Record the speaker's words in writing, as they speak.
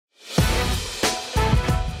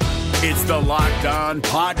It's the Locked On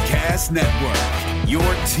Podcast Network, your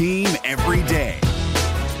team every day.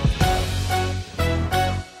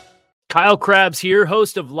 Kyle Krabs here,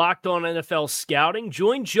 host of Locked On NFL Scouting.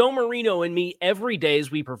 Join Joe Marino and me every day as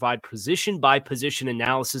we provide position-by-position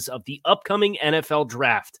analysis of the upcoming NFL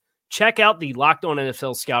Draft. Check out the Locked On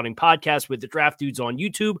NFL Scouting podcast with the Draft Dudes on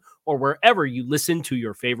YouTube or wherever you listen to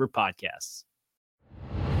your favorite podcasts.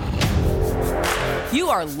 You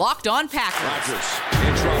are Locked On Packers. Rodgers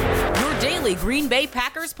in trouble. Your daily Green Bay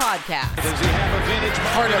Packers podcast. Does he have a vintage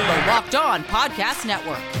Part of the Locked On Podcast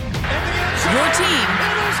Network. Your team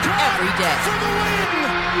every day.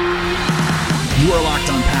 You are Locked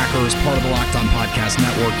On Packers, part of the Locked On Podcast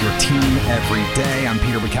Network, your team every day. I'm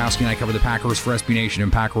Peter Bukowski, and I cover the Packers for SB Nation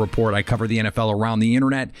and Packer Report. I cover the NFL around the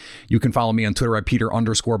internet. You can follow me on Twitter at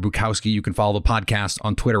Peter_Bukowski. You can follow the podcast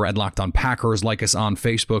on Twitter at Locked On Packers. Like us on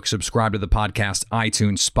Facebook. Subscribe to the podcast,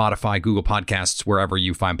 iTunes, Spotify, Google Podcasts, wherever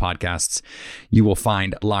you find podcasts. You will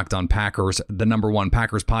find Locked On Packers, the #1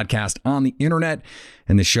 Packers podcast on the internet,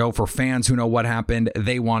 and the show for fans who know what happened.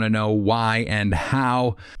 They want to know why and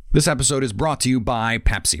how. This episode is brought to you by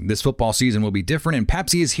Pepsi. This football season will be different, and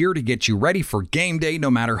Pepsi is here to get you ready for game day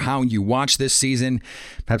no matter how you watch this season.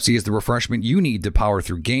 Pepsi is the refreshment you need to power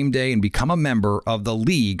through game day and become a member of the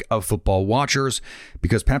League of Football Watchers,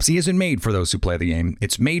 because Pepsi isn't made for those who play the game.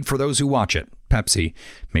 It's made for those who watch it. Pepsi,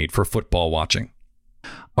 made for football watching.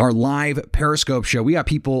 Our live Periscope show, we got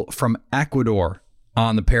people from Ecuador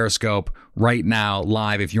on the Periscope right now,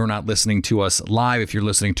 live. If you're not listening to us live, if you're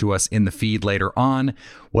listening to us in the feed later on,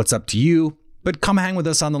 what's up to you? But come hang with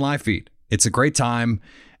us on the live feed. It's a great time.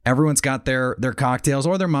 Everyone's got their cocktails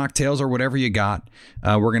or their mocktails or whatever you got.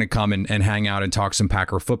 We're going to come and hang out and talk some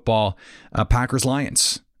Packer football.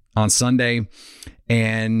 Packers-Lions on Sunday.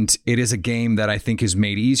 And it is a game that I think is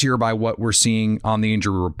made easier by what we're seeing on the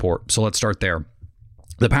injury report. So let's start there.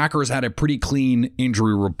 The Packers had a pretty clean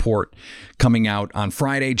injury report coming out on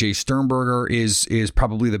Friday. Jay Sternberger is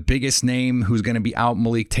probably the biggest name who's going to be out.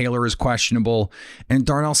 Malik Taylor is questionable. And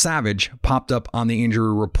Darnell Savage popped up on the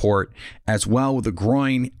injury report as well with a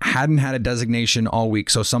groin. Hadn't had a designation all week,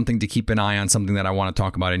 so something to keep an eye on, something that I want to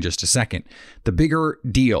talk about in just a second. The bigger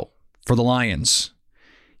deal for the Lions,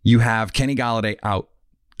 you have Kenny Golladay out,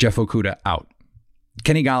 Jeff Okudah out.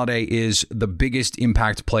 Kenny Golladay is the biggest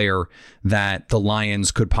impact player that the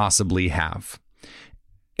Lions could possibly have.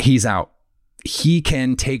 He's out. He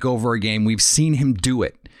can take over a game. We've seen him do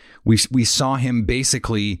it. We saw him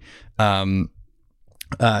basically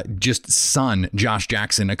just son Josh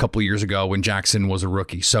Jackson a couple years ago when Jackson was a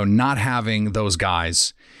rookie. So not having those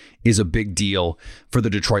guys is a big deal for the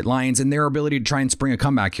Detroit Lions and their ability to try and spring a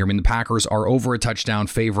comeback here. I mean, the Packers are over a touchdown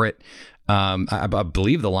favorite. I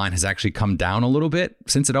believe the line has actually come down a little bit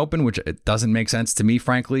since it opened, which it doesn't make sense to me,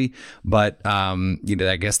 frankly. But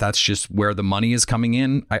I guess that's just where the money is coming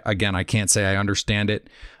in. I can't say I understand it,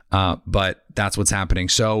 but that's what's happening.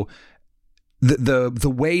 So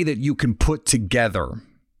the way that you can put together,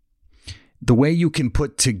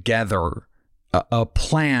 a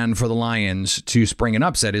plan for the Lions to spring an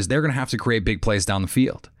upset is they're going to have to create big plays down the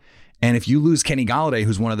field. And if you lose Kenny Golladay,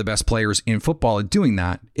 who's one of the best players in football at doing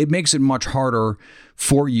that, it makes it much harder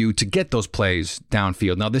for you to get those plays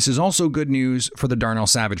downfield. Now, this is also good news for the Darnell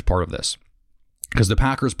Savage part of this, because the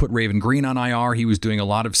Packers put Raven Green on IR. He was doing a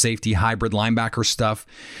lot of safety hybrid linebacker stuff,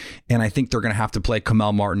 and I think they're going to have to play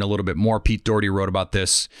Kamal Martin a little bit more. Pete Doherty wrote about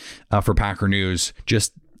this for Packer News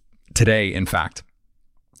just today, in fact.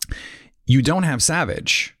 You don't have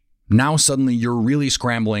Savage. Now suddenly you're really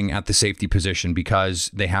scrambling at the safety position because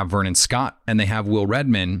they have Vernon Scott and they have Will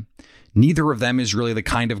Redmond. Neither of them is really the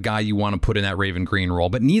kind of guy you want to put in that Raven Green role,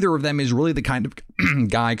 but neither of them is really the kind of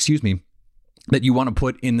guy, that you want to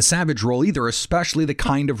put in the Savage role either, especially the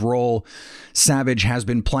kind of role Savage has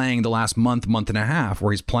been playing the last month and a half,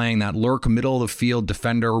 where he's playing that lurk middle of the field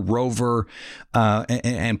defender, rover,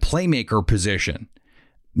 and playmaker position.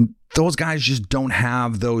 Those guys just don't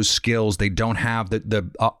have those skills. They don't have the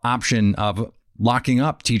option of locking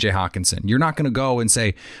up TJ Hawkinson. You're not going to go and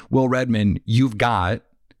say, Will Redmond, you've got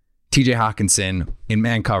TJ Hawkinson in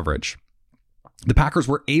man coverage. The Packers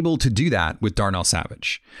were able to do that with Darnell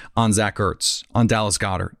Savage, on Zach Ertz, on Dallas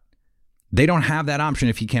Goedert. They don't have that option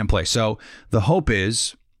if he can't play. So the hope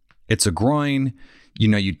is it's a groin,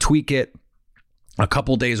 you tweak it, a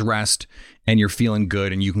couple days rest, and you're feeling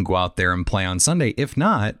good and you can go out there and play on Sunday. If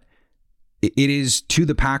not, it is to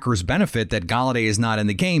the Packers' benefit that Golladay is not in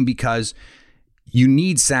the game, because you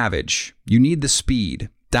need Savage. You need the speed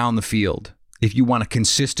down the field if you want to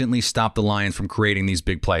consistently stop the Lions from creating these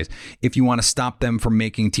big plays. If you want to stop them from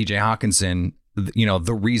making TJ Hawkinson,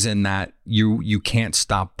 the reason that you can't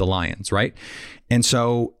stop the Lions, right? And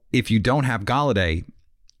so if you don't have Golladay,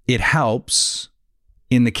 it helps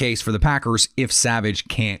in the case for the Packers if Savage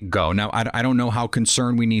can't go. Now, I don't know how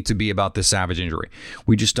concerned we need to be about the Savage injury.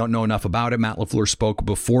 We just don't know enough about it. Matt LaFleur spoke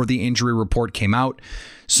before the injury report came out,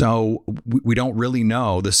 so we don't really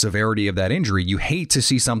know the severity of that injury. You hate to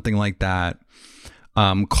see something like that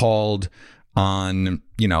called on,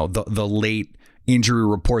 the late injury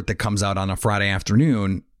report that comes out on a Friday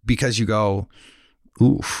afternoon, because you go,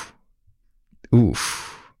 oof.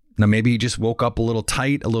 Now, maybe he just woke up a little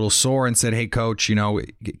tight, a little sore, and said, hey, coach,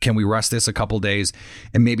 can we rest this a couple days?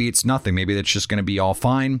 And maybe it's nothing. Maybe it's just going to be all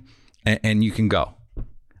fine and you can go.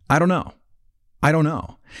 I don't know.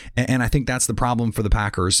 And I think that's the problem for the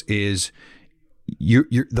Packers is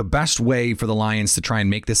you're the best way for the Lions to try and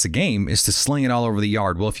make this a game is to sling it all over the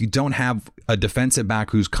yard. Well, if you don't have a defensive back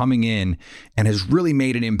who's coming in and has really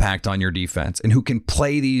made an impact on your defense and who can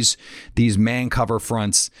play these man cover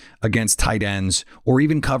fronts against tight ends or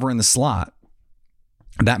even cover in the slot,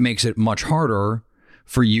 that makes it much harder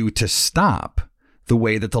for you to stop the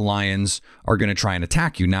way that the Lions are going to try and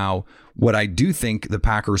attack you. Now, what I do think the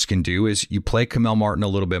Packers can do is you play Kamel Martin a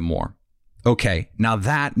little bit more. Okay, now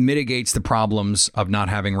that mitigates the problems of not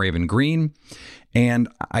having Raven Green. And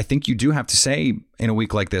I think you do have to say in a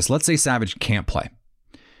week like this, let's say Savage can't play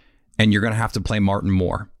and you're going to have to play Martin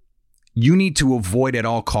more. You need to avoid at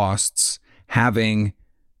all costs having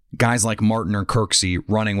guys like Martin or Kirksey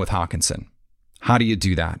running with Hockenson. How do you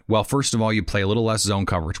do that? Well, first of all, you play a little less zone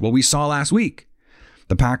coverage. Well, we saw last week,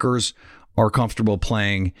 the Packers are comfortable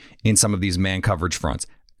playing in some of these man coverage fronts,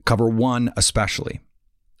 cover one especially.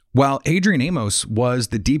 Well, Adrian Amos was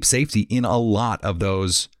the deep safety in a lot of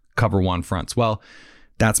those cover one fronts. Well,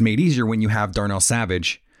 that's made easier when you have Darnell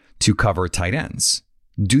Savage to cover tight ends.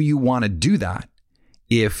 Do you want to do that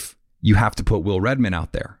if you have to put Will Redmond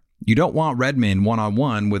out there? You don't want Redmond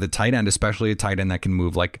one-on-one with a tight end, especially a tight end that can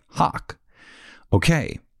move like Hawk.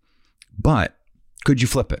 Okay, but could you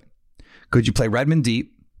flip it? Could you play Redmond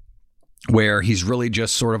deep where he's really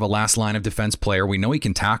just sort of a last line of defense player? We know he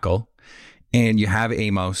can tackle. And you have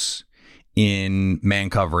Amos in man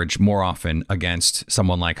coverage more often against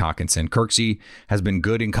someone like Hockenson. Kirksey has been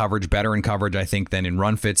good in coverage, better in coverage, I think, than in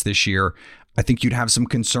run fits this year. I think you'd have some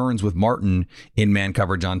concerns with Martin in man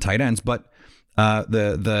coverage on tight ends, but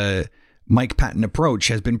the Mike Patton approach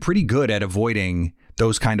has been pretty good at avoiding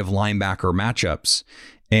those kind of linebacker matchups.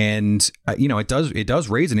 And it does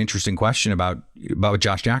raise an interesting question about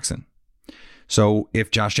Josh Jackson. So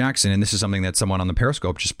if Josh Jackson, and this is something that someone on the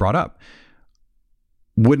Periscope just brought up,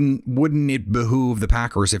 wouldn't it behoove the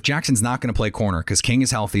Packers if Jackson's not going to play corner because King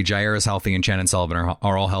is healthy, Jair is healthy, and Shannon Sullivan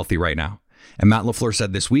are all healthy right now? And Matt LaFleur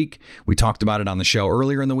said this week, we talked about it on the show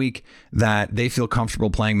earlier in the week, that they feel comfortable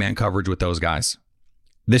playing man coverage with those guys.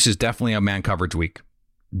 This is definitely a man coverage week.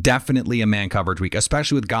 Definitely a man coverage week,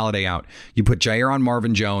 especially with Golladay out. You put Jair on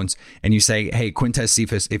Marvin Jones and you say, hey, Quintez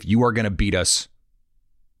Cephas, if you are going to beat us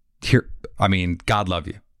here, God love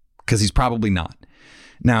you, because he's probably not.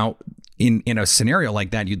 Now, in a scenario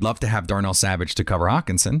like that, you'd love to have Darnell Savage to cover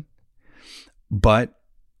Hockenson, but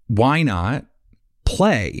why not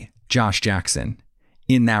play Josh Jackson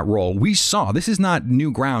in that role? We saw, this is not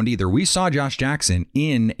new ground either. We saw Josh Jackson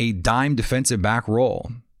in a dime defensive back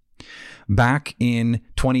role back in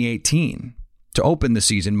 2018 to open the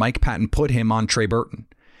season. Mike Patton put him on Trey Burton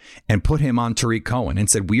and put him on Tariq Cohen and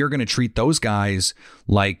said, we are going to treat those guys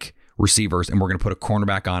like receivers and we're going to put a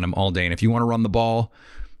cornerback on them all day. And if you want to run the ball,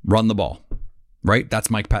 right? That's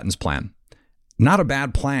Mike Patton's plan. Not a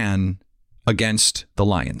bad plan against the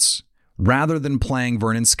Lions. Rather than playing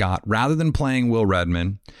Vernon Scott, rather than playing Will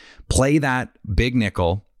Redmond, play that big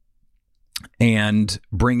nickel and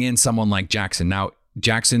bring in someone like Jackson. Now,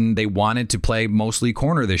 Jackson, they wanted to play mostly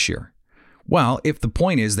corner this year. Well, if the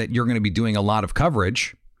point is that you're going to be doing a lot of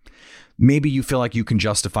coverage, maybe you feel like you can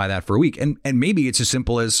justify that for a week. And maybe it's as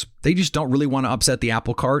simple as they just don't really want to upset the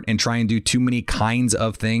apple cart and try and do too many kinds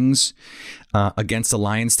of things against a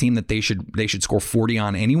Lions team that they should score 40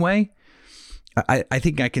 on anyway. I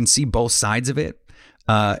think I can see both sides of it.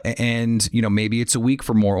 And maybe it's a week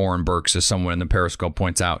for more Oren Burks, as someone in the Periscope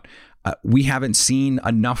points out. We haven't seen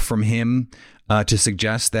enough from him to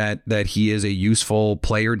suggest that he is a useful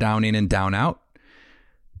player down in and down out.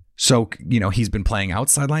 So, he's been playing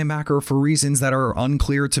outside linebacker for reasons that are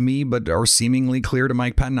unclear to me, but are seemingly clear to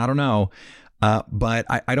Mike Patton. I don't know. But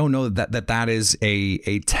I don't know that is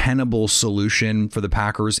a tenable solution for the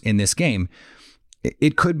Packers in this game.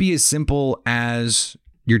 It could be as simple as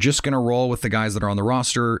you're just going to roll with the guys that are on the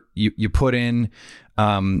roster. You put in,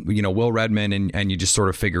 Will Redmond and you just sort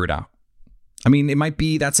of figure it out. It might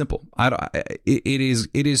be that simple. It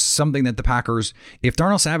is something that the Packers, if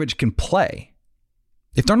Darnell Savage can play,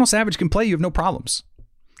 If Darnell Savage can play, you have no problems.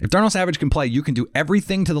 If Darnell Savage can play, you can do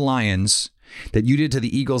everything to the Lions that you did to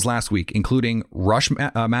the Eagles last week, including rush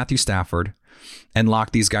Matthew Stafford and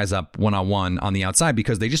lock these guys up one-on-one on the outside,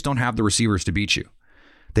 because they just don't have the receivers to beat you.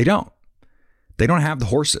 They don't. They don't have the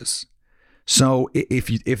horses. So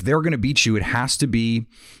if they're going to beat you, it has to be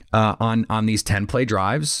on these 10-play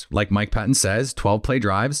drives, like Mike Pettine says, 12-play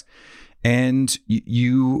drives, and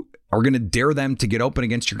you are going to dare them to get open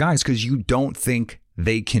against your guys, because you don't think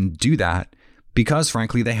they can do that, because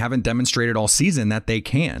frankly, they haven't demonstrated all season that they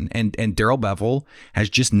can. And Darrell Bevell has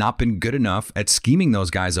just not been good enough at scheming those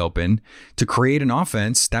guys open to create an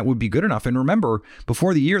offense that would be good enough. And remember,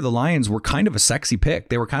 before the year, the Lions were kind of a sexy pick.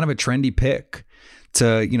 They were kind of a trendy pick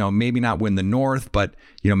to, maybe not win the North, but,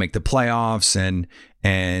 make the playoffs and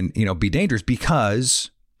be dangerous,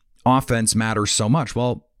 because offense matters so much.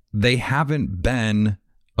 Well, they haven't been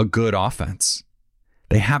a good offense.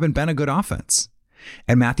 They haven't been a good offense.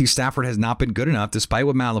 And Matthew Stafford has not been good enough, despite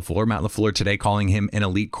what Matt LaFleur today calling him an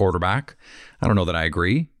elite quarterback. I don't know that I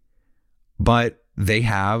agree, but they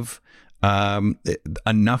have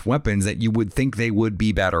enough weapons that you would think they would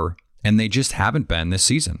be better, and they just haven't been this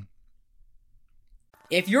season.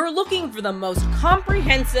 If you're looking for the most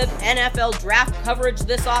comprehensive NFL draft coverage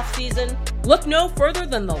this offseason, look no further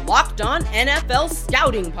than the Locked On NFL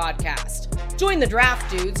Scouting Podcast. Join the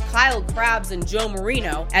draft dudes, Kyle Krabs and Joe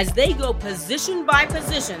Marino, as they go position by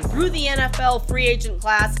position through the NFL free agent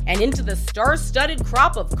class and into the star-studded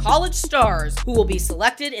crop of college stars who will be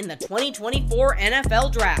selected in the 2024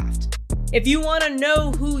 NFL Draft. If you want to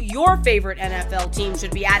know who your favorite NFL team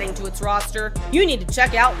should be adding to its roster, you need to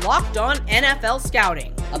check out Locked On NFL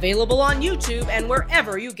Scouting, available on YouTube and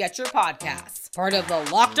wherever you get your podcasts. Part of the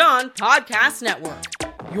Locked On Podcast Network,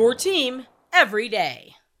 your team every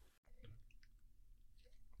day.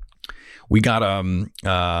 We got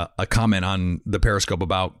a comment on the Periscope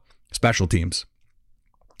about special teams.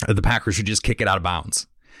 The Packers should just kick it out of bounds.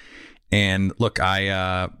 And look,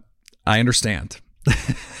 I understand.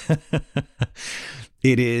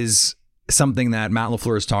 It is something that Matt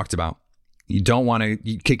LaFleur has talked about. You don't want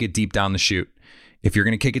to kick it deep down the chute. If you're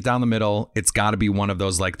going to kick it down the middle, it's got to be one of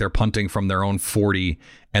those, like they're punting from their own 40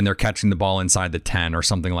 and they're catching the ball inside the 10 or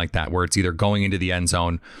something like that, where it's either going into the end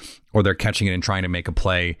zone or they're catching it and trying to make a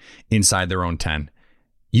play inside their own 10.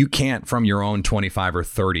 You can't, from your own 25 or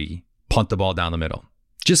 30, punt the ball down the middle.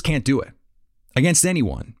 Just can't do it against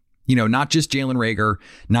anyone. Not just Jalen Reagor,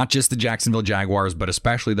 not just the Jacksonville Jaguars, but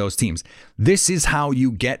especially those teams. This is how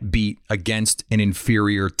you get beat against an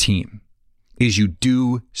inferior team, is you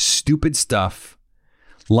do stupid stuff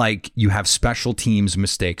like you have special teams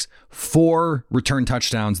mistakes. 4 return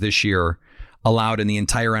touchdowns this year allowed in the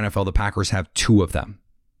entire NFL. The Packers have 2 of them.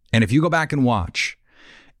 And if you go back and watch,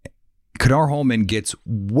 Kadar Hollman gets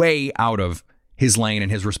way out of his lane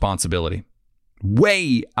and his responsibility,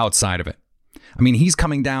 way outside of it. I mean, he's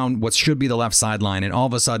coming down what should be the left sideline, and all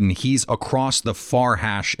of a sudden he's across the far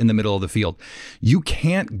hash in the middle of the field. You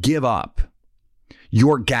can't give up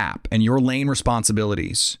your gap and your lane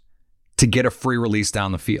responsibilities to get a free release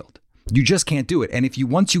down the field. You just can't do it. And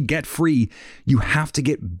once you get free, you have to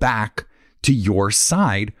get back to your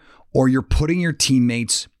side, or you're putting your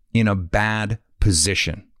teammates in a bad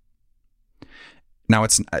position. Now,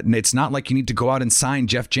 it's not like you need to go out and sign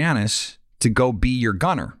Jeff Janis to go be your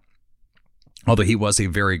gunner, although he was a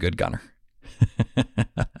very good gunner.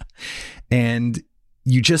 And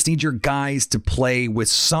you just need your guys to play with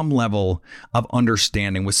some level of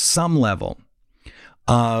understanding, with some level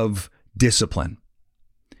of discipline.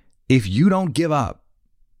 If you don't give up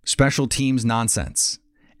special teams nonsense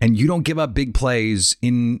and you don't give up big plays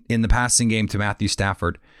in the passing game to Matthew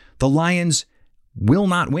Stafford, the Lions will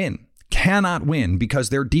not win, cannot win, because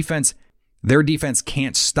their defense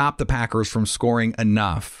can't stop the Packers from scoring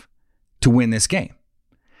enough to win this game.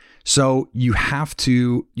 So you have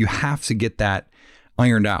to get that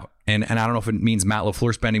ironed out. And I don't know if it means Matt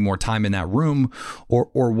LaFleur spending more time in that room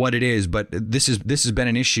or what it is, but this has been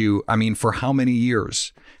an issue. I mean, for how many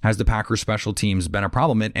years has the Packers special teams been a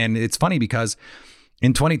problem? And it's funny because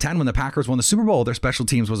in 2010, when the Packers won the Super Bowl, their special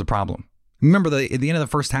teams was a problem. Remember at the end of the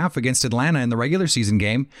first half against Atlanta in the regular season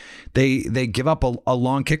game, they give up a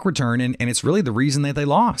long kick return, and it's really the reason that they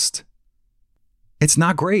lost. It's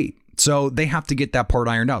not great. So they have to get that part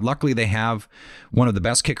ironed out. Luckily, they have one of the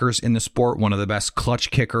best kickers in the sport, one of the best clutch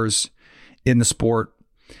kickers in the sport.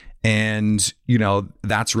 And,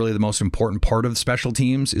 that's really the most important part of special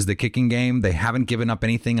teams is the kicking game. They haven't given up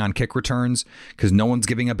anything on kick returns because no one's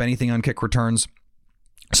giving up anything on kick returns.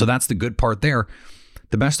 So that's the good part there.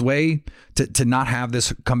 The best way to not have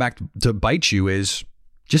this come back to bite you is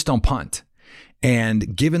just don't punt.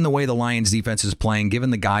 And given the way the Lions defense is playing, given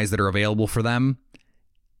the guys that are available for them,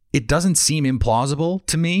 it doesn't seem implausible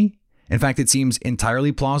to me. In fact, it seems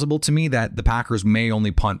entirely plausible to me that the Packers may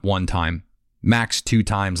only punt one time, max 2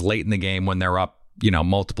 times late in the game when they're up,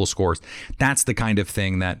 multiple scores. That's the kind of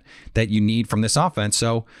thing that you need from this offense.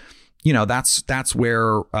 So, that's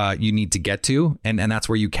where you need to get to, and that's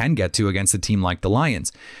where you can get to against a team like the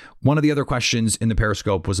Lions. One of the other questions in the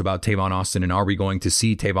Periscope was about Tavon Austin, and are we going to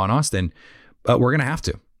see Tavon Austin? We're going to have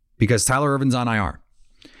to, because Tyler Ervin's on IR.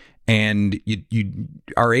 And you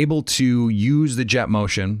are able to use the jet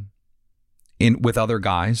motion with other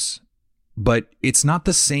guys, but it's not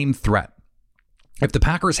the same threat. If the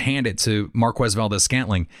Packers hand it to Marquez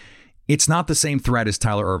Valdes-Scantling, it's not the same threat as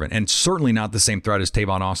Tyler Ervin, and certainly not the same threat as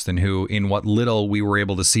Tavon Austin, who, in what little we were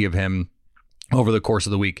able to see of him over the course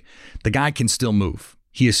of the week, the guy can still move.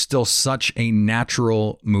 He is still such a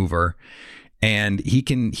natural mover, and he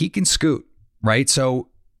can scoot, right? So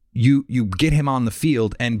you get him on the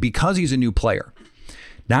field, and because he's a new player,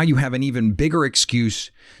 now you have an even bigger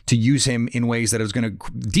excuse to use him in ways that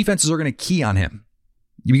defenses are going to key on him.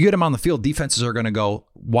 You get him on the field, defenses are going to go,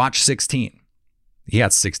 watch 16. He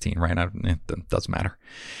had 16, right? It doesn't matter.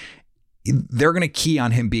 They're going to key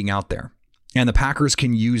on him being out there. And the Packers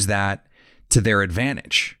can use that to their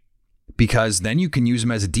advantage, because then you can use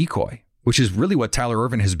him as a decoy, which is really what Tyler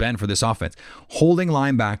Ervin has been for this offense. Holding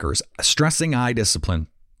linebackers, stressing eye discipline,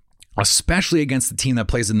 especially against the team that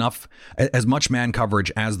plays as much man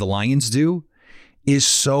coverage as the Lions do, is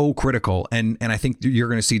so critical. And I think you're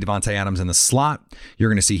going to see Davante Adams in the slot.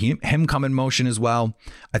 You're going to see him come in motion as well.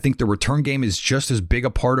 I think the return game is just as big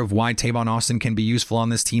a part of why Tavon Austin can be useful on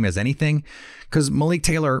this team as anything, because Malik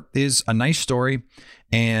Taylor is a nice story,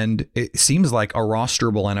 and it seems like a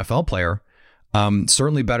rosterable NFL player,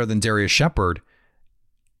 certainly better than Darius Shepard.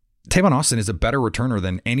 Tavon Austin is a better returner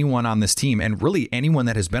than anyone on this team, and really anyone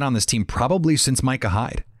that has been on this team probably since Micah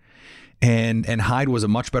Hyde. And Hyde was a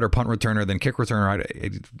much better punt returner than kick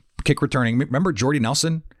returner. Kick returning. Remember Jordy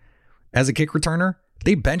Nelson as a kick returner?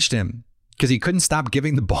 They benched him because he couldn't stop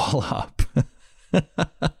giving the ball up.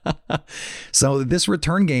 So this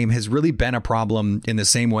return game has really been a problem in the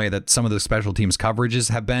same way that some of the special teams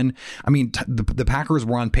coverages have been. I mean, the Packers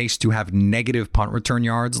were on pace to have negative punt return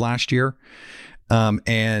yards last year.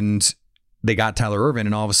 And they got Tyler Ervin,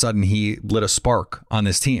 and all of a sudden he lit a spark on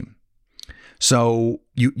this team. So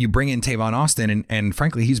you bring in Tavon Austin, and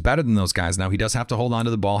frankly, he's better than those guys. Now, he does have to hold on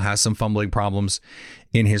to the ball, has some fumbling problems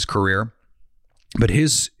in his career, but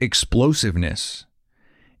his explosiveness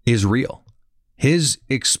is real. His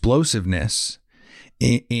explosiveness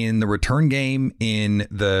in the return game, in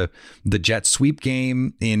the jet sweep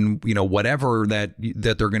game, in whatever that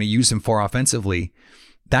they're going to use him for offensively,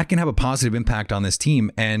 that can have a positive impact on this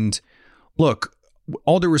team. And look,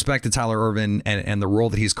 all due respect to Tyler Ervin and the role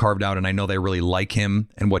that he's carved out, and I know they really like him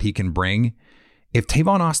and what he can bring. If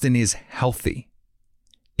Tavon Austin is healthy,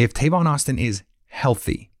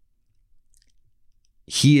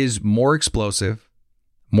 he is more explosive,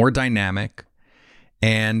 more dynamic,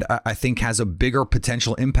 and I think has a bigger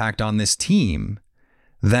potential impact on this team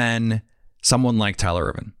than someone like Tyler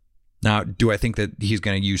Ervin. Now, do I think that he's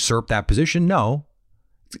going to usurp that position? No.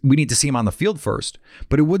 We need to see him on the field first,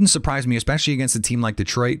 but it wouldn't surprise me, especially against a team like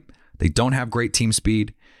Detroit. They don't have great team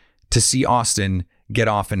speed, to see Austin get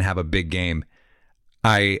off and have a big game.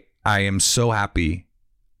 I am so happy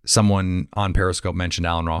someone on Periscope mentioned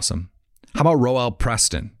Allen Rossum. How about Roel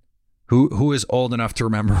Preston? Who is old enough to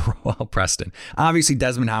remember Roel Preston? Obviously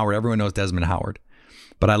Desmond Howard. Everyone knows Desmond Howard,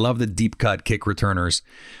 but I love the deep cut kick returners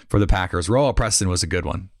for the Packers. Roel Preston was a good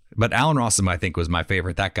one, but Allen Rossum, I think, was my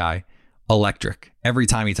favorite. That guy, electric. Every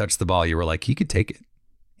time he touched the ball, you were like, he could take it.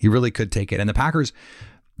 He really could take it. And the Packers,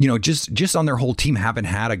 just on their whole team, haven't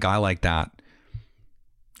had a guy like that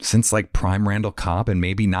since like prime Randall Cobb, and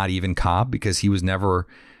maybe not even Cobb, because he was never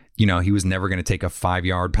going to take a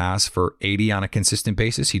 5-yard pass for 80 on a consistent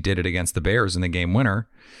basis. He did it against the Bears in the game winner.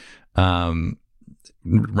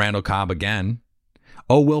 Randall Cobb again.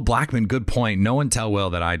 Oh, Will Blackman, good point. No one tell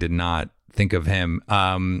Will that I did not think of him.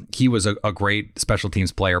 He was a great special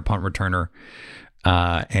teams player, punt returner,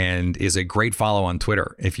 and is a great follow on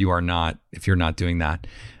Twitter if you're not doing that.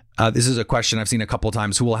 This is a question I've seen a couple of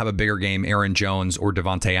times. Who will have a bigger game, Aaron Jones or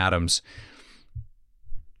Davante Adams?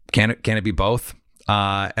 Can it be both?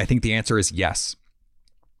 I think the answer is yes.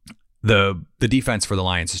 The defense for the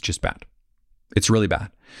Lions is just bad. It's really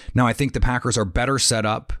bad. Now, I think the Packers are better set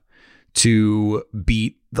up to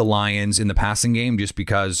beat the Lions in the passing game, just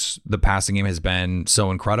because the passing game has been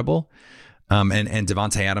so incredible. And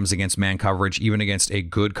Davante Adams against man coverage, even against a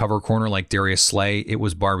good cover corner like Darius Slay, it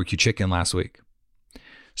was barbecue chicken last week.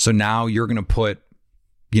 So now you're going to put,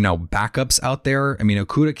 backups out there. I mean,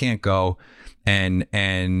 Okudah can't go, and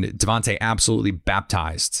Devontae absolutely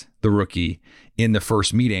baptized the rookie in the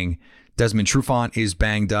first meeting. Desmond Trufant is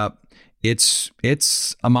banged up. It's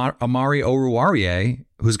Amari Oruwariye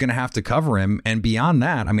who's going to have to cover him. And beyond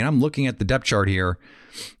that, I mean, I'm looking at the depth chart here.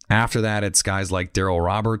 After that, it's guys like Daryl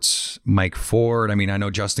Roberts, Mike Ford. I mean, I know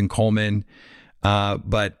Justin Coleman,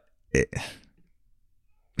 but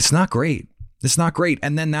it's not great. It's not great.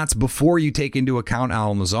 And then that's before you take into account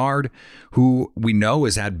Allen Lazard, who we know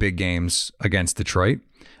has had big games against Detroit.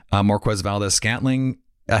 Marquez Valdes-Scantling,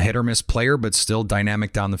 a hit or miss player, but still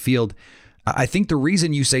dynamic down the field. I think the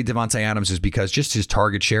reason you say Devontae Adams is because just his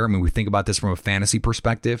target share. I mean, we think about this from a fantasy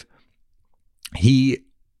perspective. He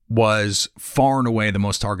was far and away the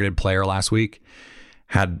most targeted player last week,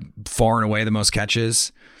 had far and away the most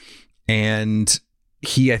catches. And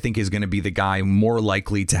he, I think, is going to be the guy more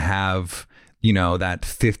likely to have, that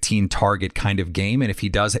 15 target kind of game. And if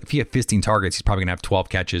he has 15 targets, he's probably going to have 12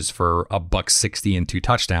 catches for $160 and 2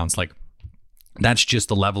 touchdowns. Like, that's just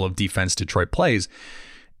the level of defense Detroit plays.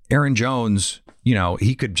 Aaron Jones,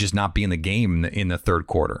 he could just not be in the game in the third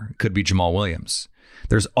quarter. It could be Jamal Williams.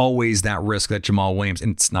 There's always that risk that Jamal Williams,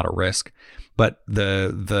 and it's not a risk, but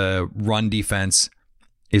the run defense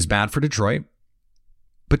is bad for Detroit.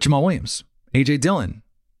 But Jamal Williams, A.J. Dillon.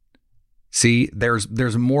 See,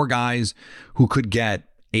 there's more guys who could get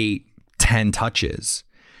 8, 10 touches.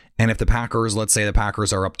 And if let's say the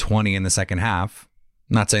Packers are up 20 in the second half,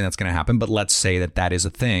 I'm not saying that's going to happen, but let's say that is a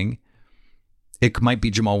thing. It might be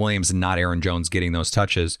Jamal Williams and not Aaron Jones getting those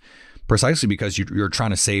touches, precisely because you're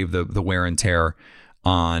trying to save the wear and tear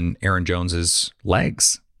on Aaron Jones's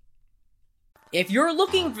legs. If you're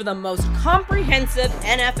looking for the most comprehensive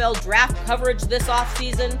NFL draft coverage this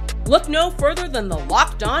offseason, look no further than the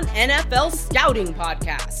Locked On NFL Scouting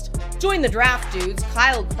Podcast. Join the draft dudes,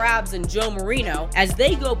 Kyle Krabs and Joe Marino, as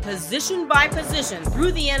they go position by position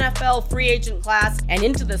through the NFL free agent class and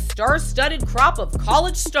into the star-studded crop of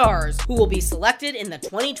college stars who will be selected in the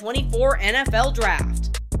 2024 NFL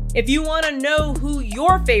Draft. If you want to know who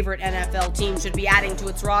your favorite NFL team should be adding to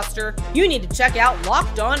its roster, you need to check out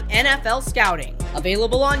Locked On NFL Scouting,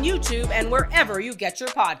 available on YouTube and wherever you get your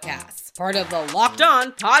podcasts. Part of the Locked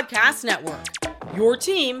On Podcast Network, your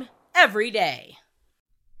team every day.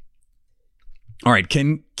 All right,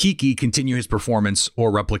 can Kiki continue his performance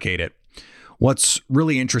or replicate it? What's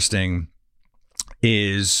really interesting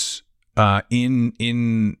is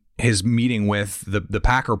in his meeting with the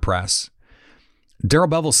Packer press, Darrell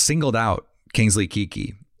Bevell singled out Kingsley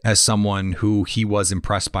Keke as someone who he was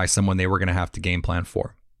impressed by, someone they were going to have to game plan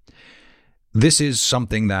for. This is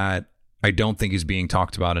something that I don't think is being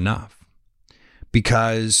talked about enough,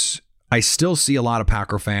 because I still see a lot of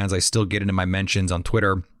Packer fans. I still get into my mentions on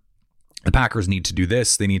Twitter. The Packers need to do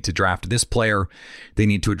this. They need to draft this player. They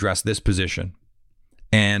need to address this position.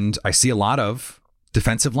 And I see a lot of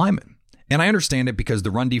defensive linemen. And I understand it because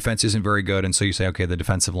the run defense isn't very good. And so you say, okay, the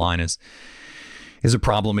defensive line is a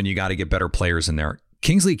problem and you got to get better players in there.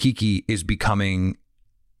 Kingsley Keke is becoming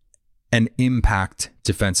an impact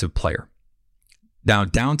defensive player. Now,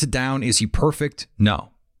 down to down, is he perfect?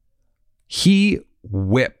 No. He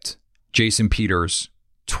whipped Jason Peters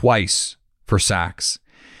twice for sacks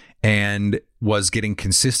and was getting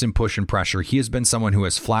consistent push and pressure. He has been someone who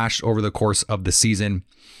has flashed over the course of the season.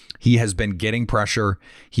 He has been getting pressure.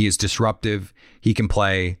 He is disruptive. He can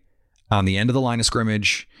play on the end of the line of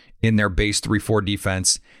scrimmage in their base 3-4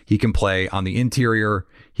 defense. He can play on the interior.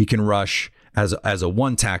 He can rush as a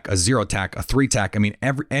 1 tack, a 0 tack, a 3 tack. I mean,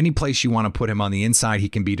 any place you want to put him on the inside, he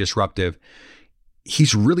can be disruptive.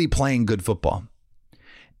 He's really playing good football.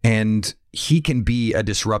 And he can be a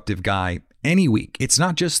disruptive guy any week. It's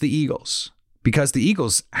not just the Eagles, because the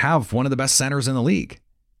Eagles have one of the best centers in the league.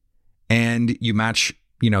 And you match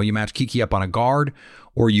Keke up on a guard,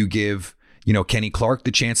 or you give Kenny Clark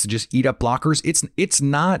the chance to just eat up blockers. It's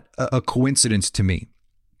not a coincidence to me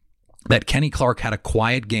that Kenny Clark had a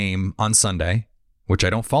quiet game on Sunday, which I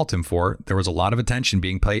don't fault him for. There was a lot of attention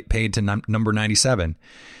being paid to number 97,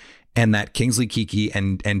 and that Kingsley Keke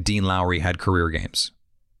and Dean Lowry had career games.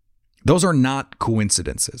 Those are not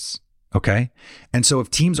coincidences, okay? And so if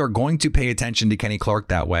teams are going to pay attention to Kenny Clark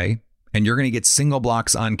that way, and you're going to get single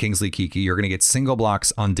blocks on Kingsley Keke, you're going to get single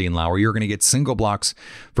blocks on Dean Lowry, you're going to get single blocks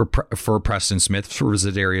for Preston Smith, for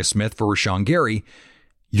Zadarius Smith, for Rashawn Gary,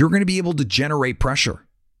 you're going to be able to generate pressure.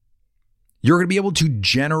 You're going to be able to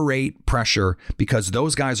generate pressure because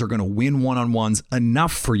those guys are going to win one-on-ones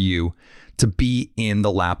enough for you to be in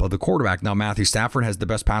the lap of the quarterback. Now, Matthew Stafford has the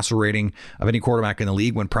best passer rating of any quarterback in the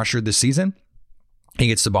league when pressured this season. He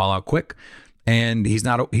gets the ball out quick. And he's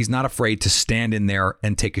not afraid to stand in there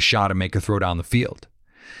and take a shot and make a throw down the field.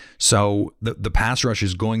 So the pass rush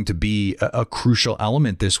is going to be a crucial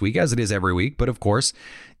element this week, as it is every week. But of course,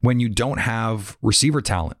 when you don't have receiver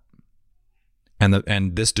talent,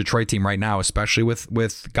 and this Detroit team right now, especially with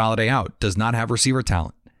Golladay out, does not have receiver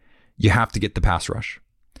talent, you have to get the pass rush.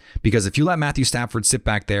 Because if you let Matthew Stafford sit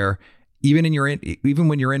back there, even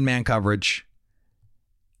when you're in man coverage,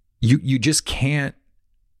 you just can't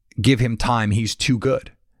give him time. He's too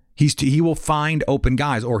good. He will find open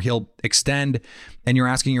guys, or he'll extend, and you're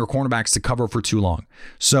asking your cornerbacks to cover for too long.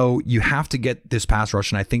 So you have to get this pass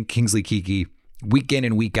rush, and I think Kingsley Keke, week in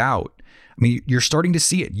and week out, I mean, you're starting to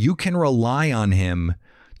see it. You can rely on him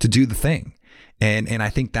to do the thing. And I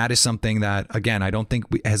think that is something that, again, I don't think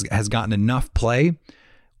has gotten enough play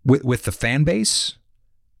with the fan base,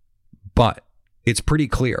 but it's pretty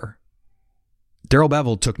clear. Darrell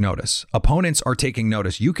Bevell took notice. Opponents are taking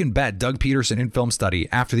notice. You can bet Doug Peterson in film study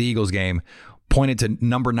after the Eagles game pointed to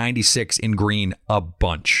number 96 in green a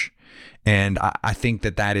bunch. And I think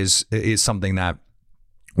that is something that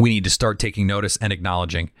we need to start taking notice and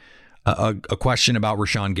acknowledging. A question about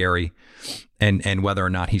Rashawn Gary and whether or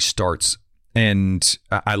not he starts. And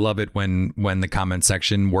I love it when the comment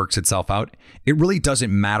section works itself out. It really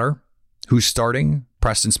doesn't matter who's starting.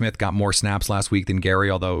 Preston Smith got more snaps last week than Gary,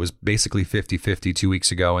 although it was basically 50-50 2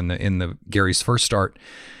 weeks ago in the Gary's first start.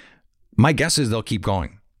 My guess is they'll keep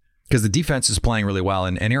going because the defense is playing really well.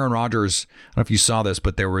 And Aaron Rodgers, I don't know if you saw this,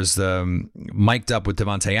 but there was mic'd up with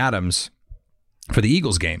Davante Adams for the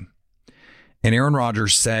Eagles game. And Aaron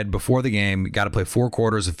Rodgers said before the game, got to play 4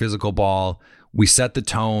 quarters of physical ball. We set the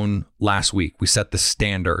tone last week. We set the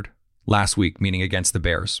standard last week, meaning against the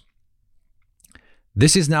Bears.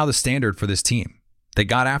 This is now the standard for this team. They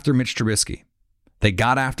got after Mitch Trubisky. They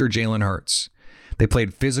got after Jalen Hurts. They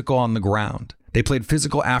played physical on the ground. They played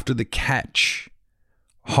physical after the catch.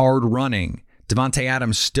 Hard running. Davante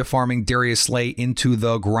Adams stiff-arming Darius Slay into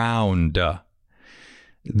the ground.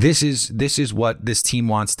 This is what this team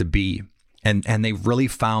wants to be. And they've really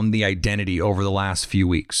found the identity over the last few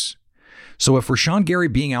weeks. So if Rashawn Gary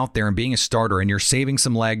being out there and being a starter and you're saving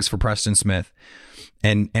some legs for Preston Smith,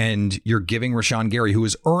 and you're giving Rashawn Gary, who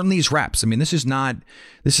has earned these reps. I mean, this is not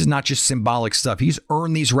just symbolic stuff. He's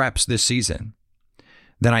earned these reps this season.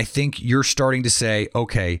 Then I think you're starting to say,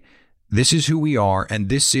 okay, this is who we are, and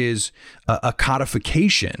this is a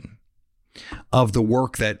codification of the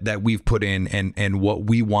work that we've put in and what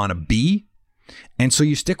we want to be. And so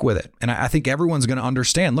you stick with it. And I think everyone's going to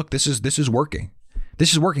understand, look, this is working.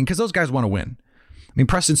 This is working because those guys want to win. I mean,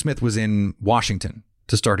 Preston Smith was in Washington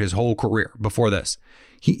to start his whole career before this.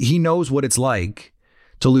 He knows what it's like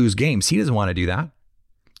to lose games. He doesn't want to do that.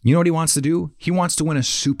 You know what he wants to do? He wants to win a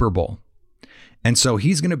Super Bowl. And so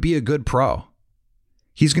he's going to be a good pro.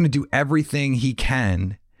 He's going to do everything he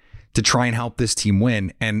can to try and help this team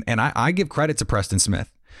win. And I give credit to Preston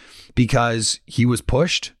Smith because he was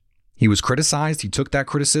pushed. He was criticized. He took that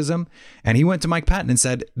criticism and he went to Mike Patton and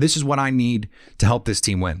said, this is what I need to help this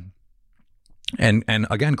team win. And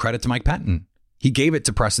again, credit to Mike Patton. He gave it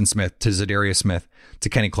to Preston Smith, to Zadarius Smith, to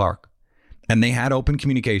Kenny Clark. And they had open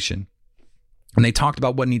communication. And they talked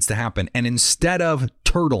about what needs to happen. And instead of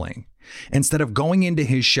turtling, instead of going into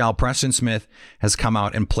his shell, Preston Smith has come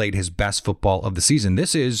out and played his best football of the season.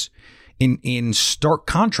 This is in stark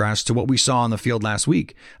contrast to what we saw on the field last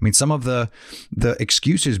week. I mean, some of the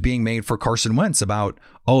excuses being made for Carson Wentz about,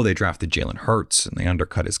 oh, they drafted Jalen Hurts and they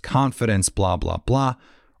undercut his confidence, blah, blah, blah.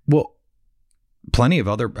 Well, plenty of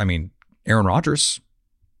other, Aaron Rodgers.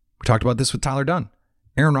 We talked about this with Tyler Dunn.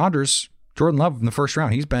 Aaron Rodgers, Jordan Love in the first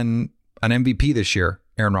round. He's been an MVP this year.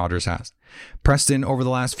 Aaron Rodgers has. Preston over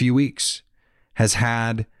the last few weeks has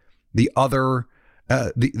had the other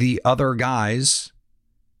guys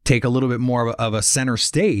take a little bit more of a center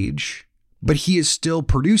stage, but he is still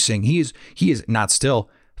producing. He is not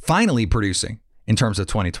still finally producing in terms of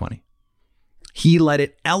 2020. He let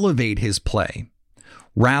it elevate his play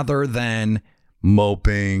rather than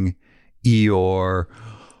moping, Eeyore,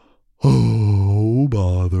 oh,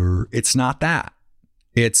 bother. It's not that.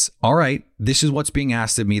 It's, all right, this is what's being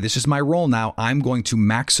asked of me. This is my role now. I'm going to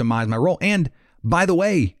maximize my role. And by the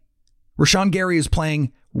way, Rashawn Gary is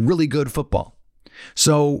playing really good football.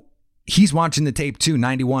 So he's watching the tape too,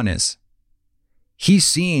 91 is. He's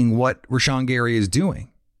seeing what Rashawn Gary is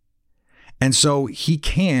doing. And so he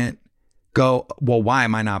can't go, well, why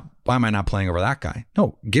am I not playing over that guy?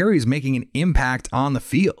 No, Gary's making an impact on the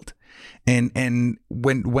field. And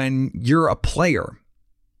when you're a player,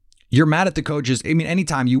 you're mad at the coaches. I mean,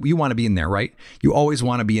 anytime you want to be in there, right? You always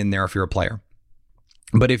want to be in there if you're a player.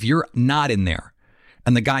 But if you're not in there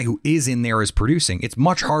and the guy who is in there is producing, it's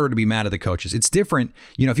much harder to be mad at the coaches. It's different.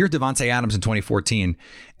 If you're Devontae Adams in 2014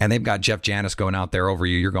 and they've got Jeff Janis going out there over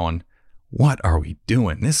you, you're going, what are we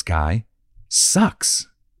doing? This guy sucks.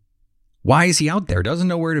 Why is he out there? Doesn't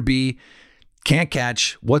know where to be. Can't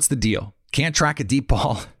catch. What's the deal? Can't track a deep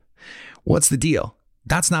ball. What's the deal?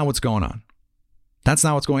 That's not what's going on. That's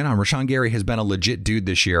not what's going on. Rashawn Gary has been a legit dude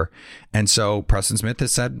this year. And so Preston Smith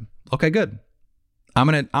has said, okay, good. I'm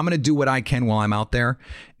gonna do what I can while I'm out there.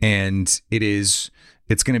 And it's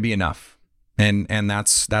gonna be enough. And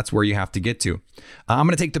that's where you have to get to. I'm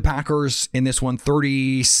gonna take the Packers in this one,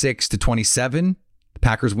 36-27. The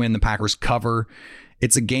Packers win, the Packers cover.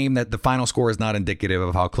 It's a game that the final score is not indicative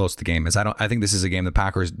of how close the game is. I think this is a game the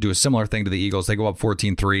Packers do a similar thing to the Eagles. They go up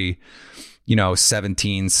 14-3,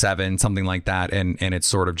 17-7, something like that. And it's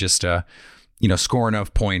sort of just score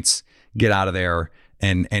enough points, get out of there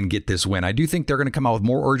and get this win. I do think they're going to come out with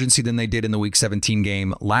more urgency than they did in the Week 17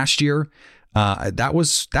 game last year. That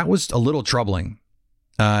was a little troubling.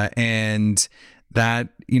 And that,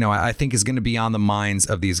 I think is going to be on the minds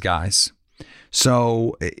of these guys.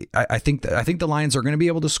 So I think the Lions are going to be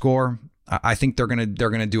able to score. I think they're going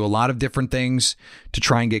to do a lot of different things to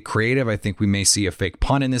try and get creative. I think we may see a fake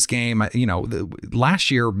punt in this game. Last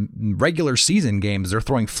year, regular season games, they're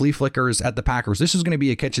throwing flea flickers at the Packers. This is going to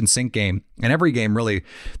be a kitchen sink game, and every game really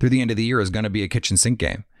through the end of the year is going to be a kitchen sink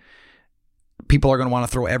game. People are going to want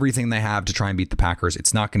to throw everything they have to try and beat the Packers.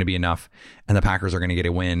 It's not going to be enough, and the Packers are going to get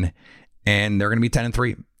a win, and they're going to be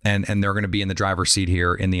 10-3. And they're going to be in the driver's seat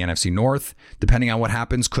here in the NFC North. Depending on what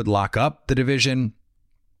happens, could lock up the division.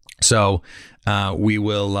 So we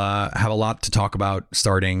will have a lot to talk about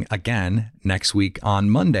starting again next week on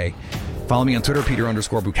Monday. Follow me on Twitter,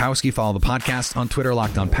 Peter_Bukowski. Follow the podcast on Twitter,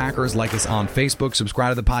 Locked On Packers. Like us on Facebook. Subscribe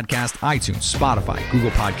to the podcast, iTunes, Spotify, Google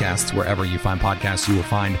Podcasts. Wherever you find podcasts, you will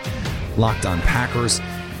find Locked On Packers.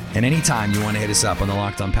 And anytime you want to hit us up on the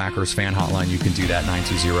Locked On Packers fan hotline, you can do that,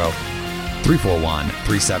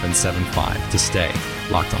 920-341-3775 to stay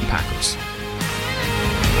Locked On Packers.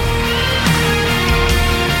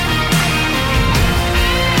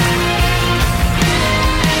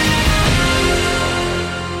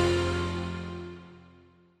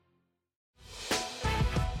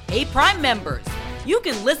 Hey, Prime members, you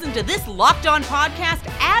can listen to this Locked On podcast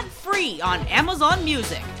ad-free on Amazon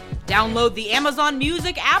Music. Download the Amazon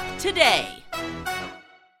Music app today.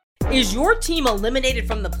 Is your team eliminated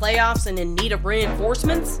from the playoffs and in need of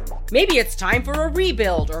reinforcements? Maybe it's time for a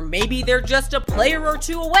rebuild, or maybe they're just a player or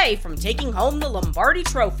two away from taking home the Lombardi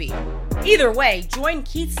Trophy. Either way, join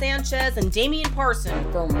Keith Sanchez and Damian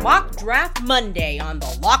Parson for Mock Draft Monday on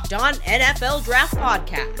the Locked On NFL Draft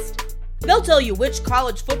Podcast. They'll tell you which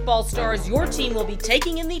college football stars your team will be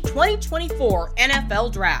taking in the 2024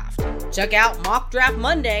 NFL Draft. Check out Mock Draft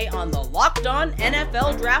Monday on the Locked On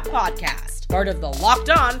NFL Draft Podcast, part of the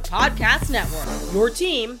Locked On Podcast Network, your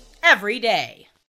team every day.